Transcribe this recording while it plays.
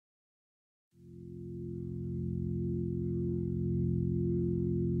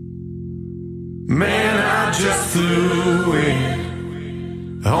Man, I just flew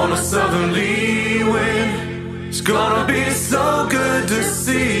in on a southerly wind. It's gonna be so good to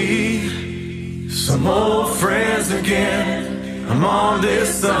see some old friends again. I'm on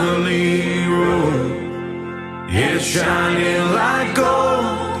this southerly road. It's shining like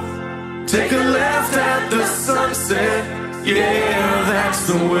gold. Take a left at the sunset. Yeah, that's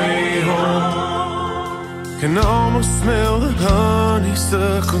the way home. Can almost smell the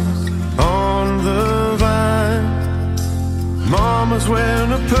honeysuckle on the vine. Mama's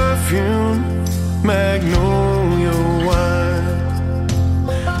wearing a perfume, magnolia wine.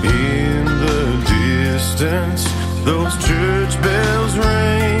 In the distance, those church bells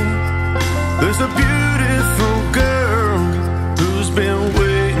ring. There's a beautiful girl who's been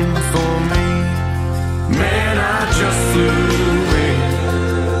waiting for me. Man, I just flew in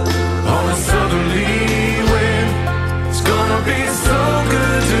on a southerly wind. It's gonna be so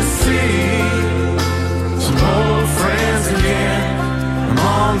good to see some old friends again. I'm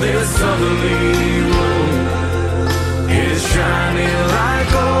on this southerly road. It's shining like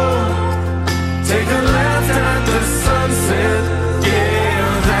gold. Take a left at the sunset. Yeah,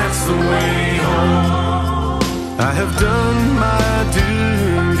 that's the way home. I have done my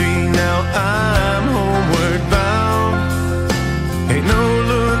duty, now I'm homeward bound. Ain't no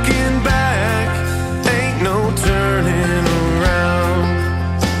looking back, ain't no turning around.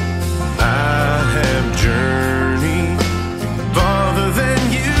 I have journeyed farther than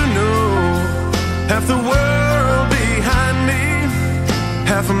you know. Half the world behind me,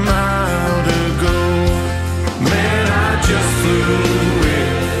 half a mile to go. Man, I just flew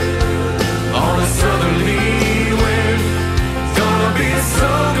in on a southerly wind. Gonna be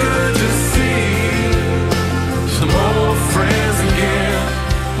so good to see some old friends again.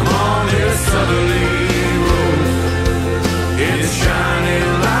 I'm on this southerly road. It's shining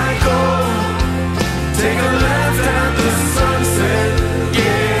like gold. Take a left at the sunset.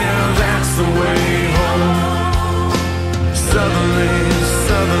 Yeah, that's the way home. Southerly,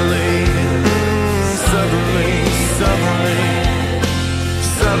 southerly, southerly, southerly,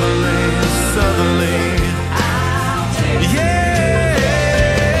 southerly, southerly. Yeah.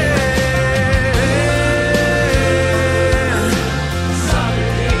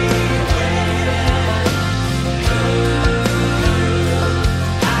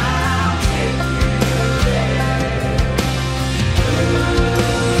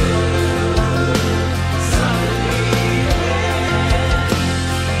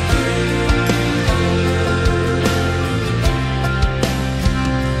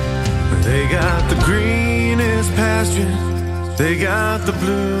 They got the greenest pasture, they got the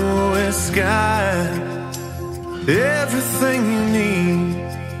bluest sky. Everything you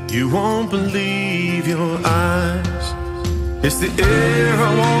need, you won't believe your eyes. It's the air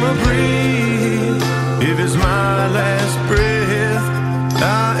I wanna breathe. If it's my last breath,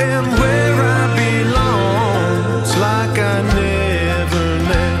 I am where I belong. It's like I never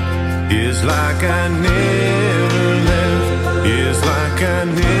left. It's like I never left. It's like I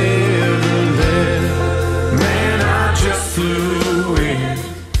never left. Man, I just flew in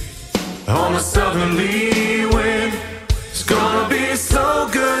on a southerly wind. It's gonna be so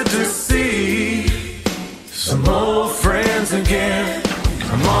good to see some old friends again.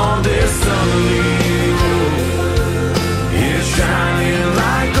 I'm on this southerly road. It's shining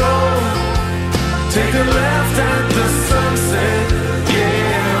like gold. Take a left at the sunset.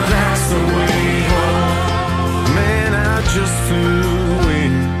 Yeah, that's the way home. Man, I just flew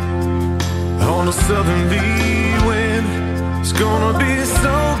in on a southerly wind. It's gonna be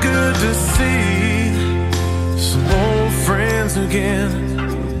so good to see some old friends again.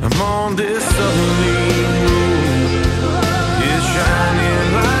 I'm on this southerly road. It's shining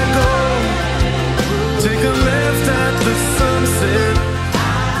like gold. Take a left at the sunset.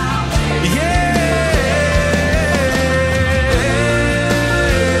 Yeah,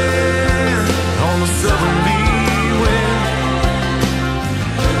 on the southerly wind.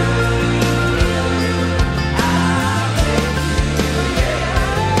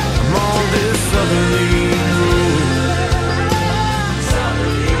 I'm on this southerly road.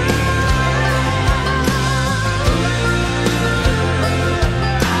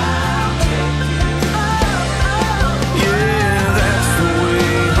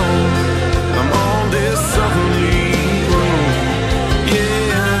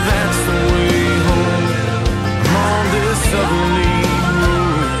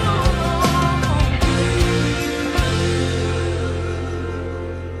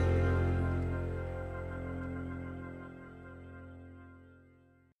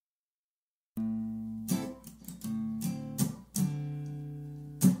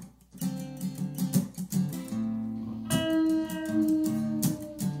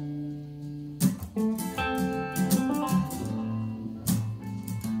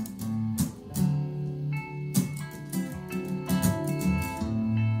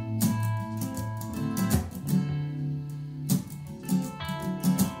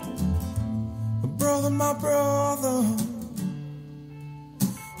 my brother,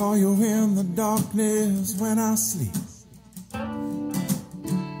 are you in the darkness when I sleep?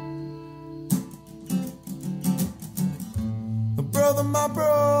 Brother, my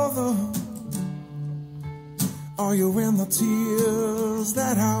brother, are you in the tears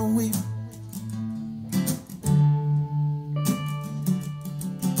that I weep?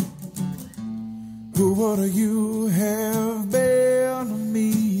 Who would you have been to me?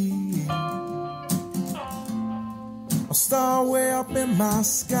 A star way up in my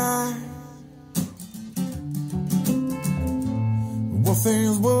sky. What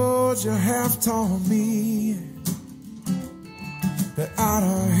things would you have taught me that I'd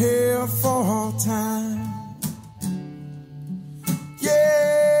have here for all time?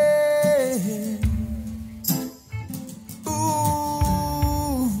 Yeah.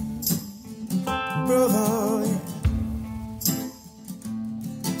 Ooh, brother, yeah.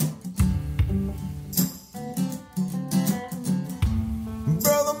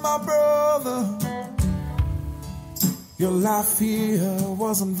 Brother, my brother, your life here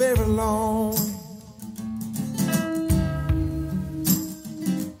wasn't very long.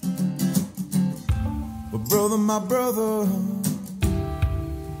 Brother, my brother,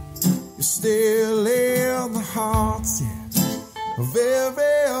 you're still in the hearts, yeah, of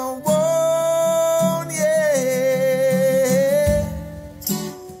everyone, yeah.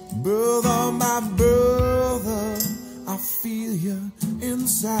 Brother, my brother, I feel you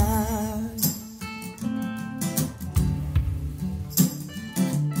inside.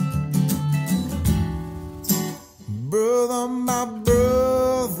 Brother, my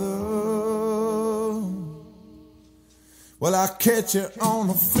brother, well, I'll catch you on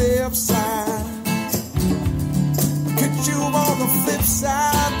the flip side. Catch you on the flip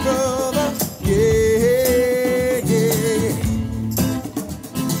side, brother. Yeah, yeah.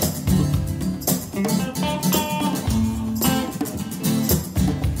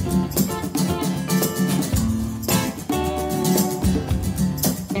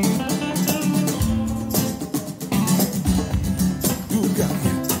 You got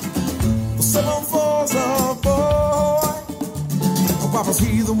it. 7-4's a boy. Why was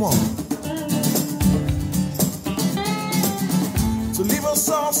he the one to leave us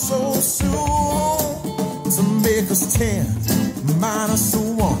all so soon, to make us 10 minus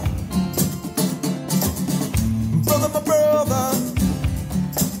 1? Brother, my brother,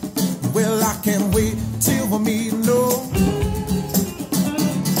 well, I can't wait till we meet, no.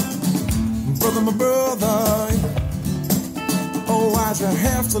 Brother, my brother, oh, why'd you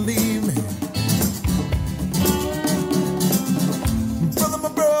have to leave me?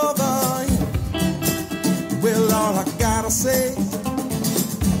 Well, all I gotta say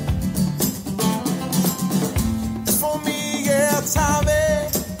is for me, yeah, Tommy.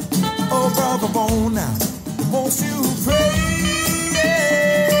 Oh, brother, born now, won't you pray?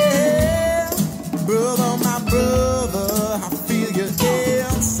 Yeah. Brother, my brother, I feel you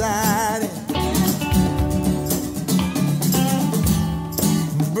inside.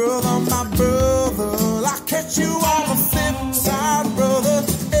 Brother, my brother, I catch you on the flip side, brother.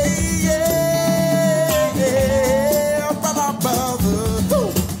 Hey, yeah.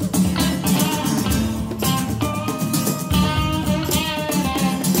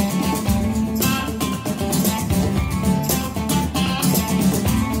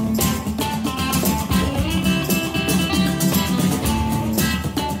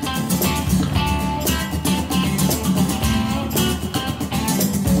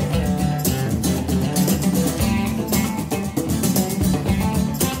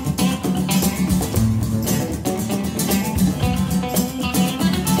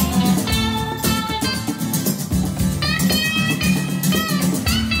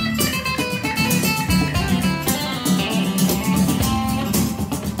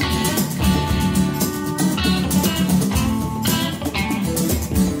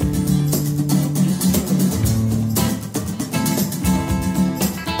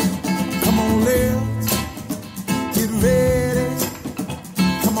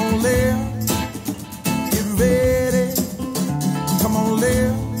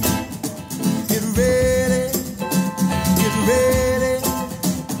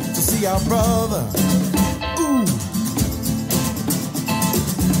 Brother, ooh.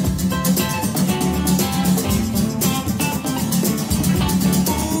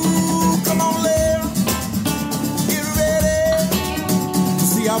 Ooh, come on, Larry, get ready to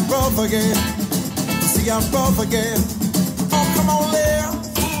see our brother again, to see our brother again. Oh, come on, Larry,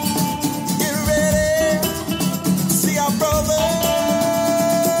 get ready to see our brother.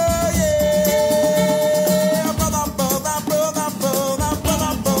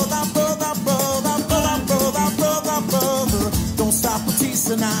 peace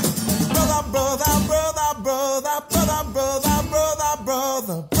and I. Brother, brother, brother, brother, brother, brother, brother,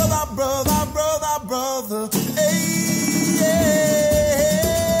 brother, brother, brother, brother, brother. Hey, yeah.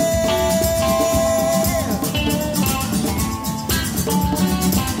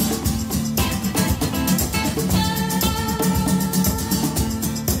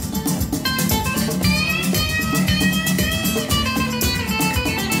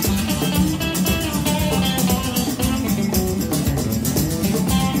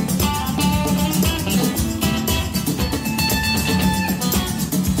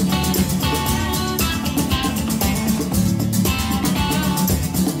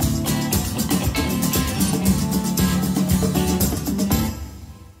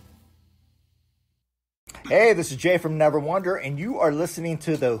 Hey, this is Jay from Never Wonder, and you are listening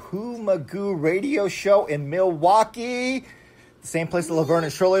to the Who Magoo radio show in Milwaukee, the same place that Laverne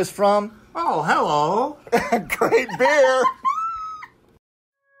and Shirley is from. Oh, hello. Great beer.